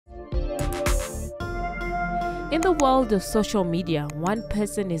In the world of social media, one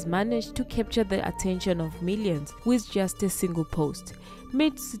person has managed to capture the attention of millions with just a single post.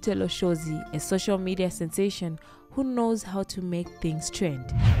 Meet Sithelo, a social media sensation who knows how to make things trend.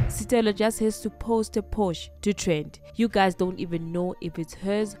 Sithelo just has to post a Porsche to trend. You guys don't even know if it's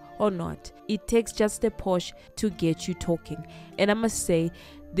hers or not. It takes just a Porsche to get you talking. And I must say,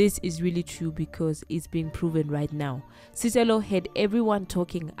 this is really true because it's being proven right now. Sithelo had everyone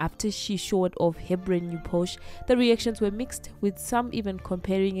talking after she showed off her brand new Porsche. The reactions were mixed, with some even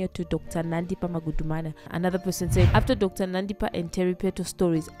comparing it to Dr. Nandipha. Another person said, after Dr. Nandipha and Pheto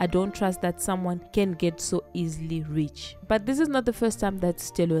stories, I don't trust that someone can get so easily rich. But this is not the first time that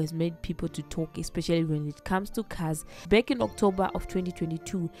Sithelo has made people to talk, especially when it comes to cars. Back in October of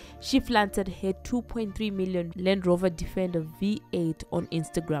 2022, she flaunted her 2.3 million Land Rover Defender V8 on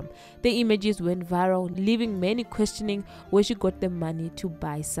Instagram. The images went viral, leaving many questioning where she got the money to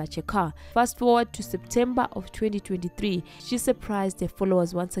buy such a car. Fast forward to September of 2023, she surprised her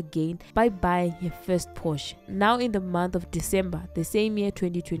followers once again by buying her first Porsche. Now in the month of December, the same year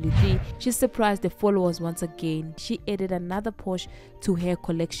 2023, she surprised her followers once again. She added another Porsche to her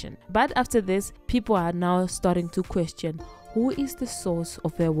collection. But after this, people are now starting to question, who is the source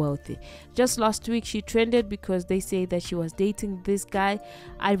of her wealth? Just last week, she trended because they say that she was dating this guy.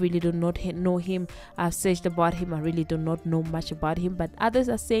 I really do not know him. I've searched about him. I really do not know much about him. But others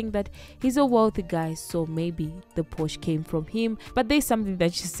are saying that he's a wealthy guy, so maybe the Porsche came from him. But there's something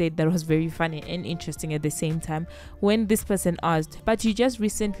that she said that was very funny and interesting at the same time. When this person asked, but you just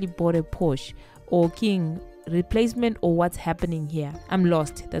recently bought a Porsche or King replacement, or what's happening here? I'm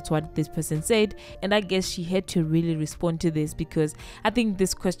lost. That's what this person said, and I guess she had to really respond to this because I think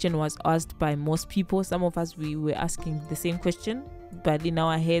this question was asked by most people. Some of us, we were asking the same question, but in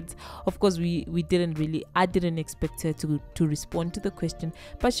our heads, of course, I didn't expect her to respond to the question,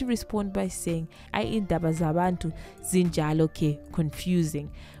 but she responded by saying, I indaba zabantu zinjalo ke, confusing,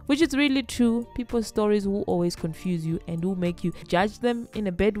 which is really true. People's stories will always confuse you and will make you judge them in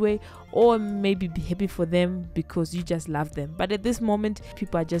a bad way, or maybe be happy for them because you just love them. But at this moment,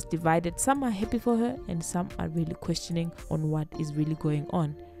 people are just divided. Some are happy for her and some are really questioning on what is really going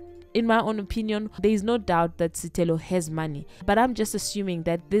on. In my own opinion, there is no doubt that Sithelo has money, but I'm just assuming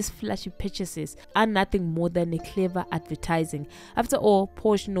that these flashy purchases are nothing more than a clever advertising. After all,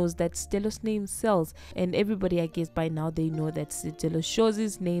 Porsche knows that Sithelo's name sells, and everybody, I guess by now, they know that Sithelo shows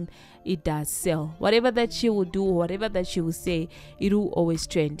his name, it does sell. Whatever that she will do, or whatever that she will say, it will always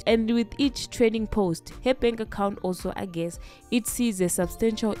trend. And with each trending post, her bank account also, I guess, it sees a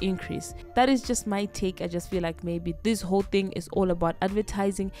substantial increase. That is just my take. I just feel like maybe this whole thing is all about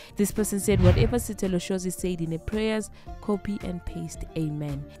advertising. This person said, whatever Sithelo shows is said in her prayers, copy and paste,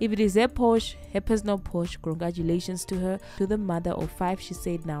 amen. If it is her Porsche, her personal Porsche, congratulations to her. To the mother of 5, she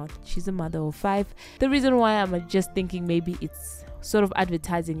said now she's a mother of 5. The reason why I'm just thinking maybe it's sort of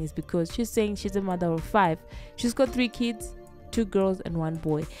advertising is because she's saying she's a mother of 5. She's got 3 kids, 2 girls and 1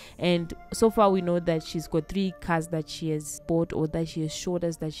 boy, and so far we know that she's got 3 cars that she has bought, or that she has showed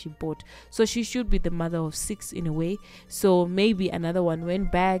us that she bought, so she should be the mother of 6 in a way. So maybe another one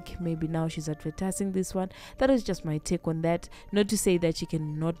went back, maybe now she's advertising this one. That is just my take on that. Not to say that she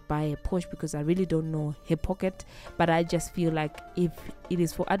cannot buy a Porsche, because I really don't know her pocket, but I just feel like if it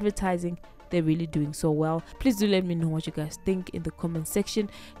is for advertising, they're really doing so well. Please do let me know what you guys think in the comment section.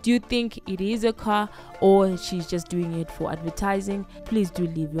 Do you think it is a car, or she's just doing it for advertising? Please do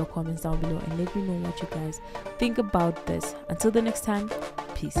leave your comments down below and let me know what you guys think about this. Until the next time,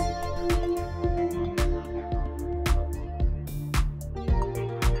 peace.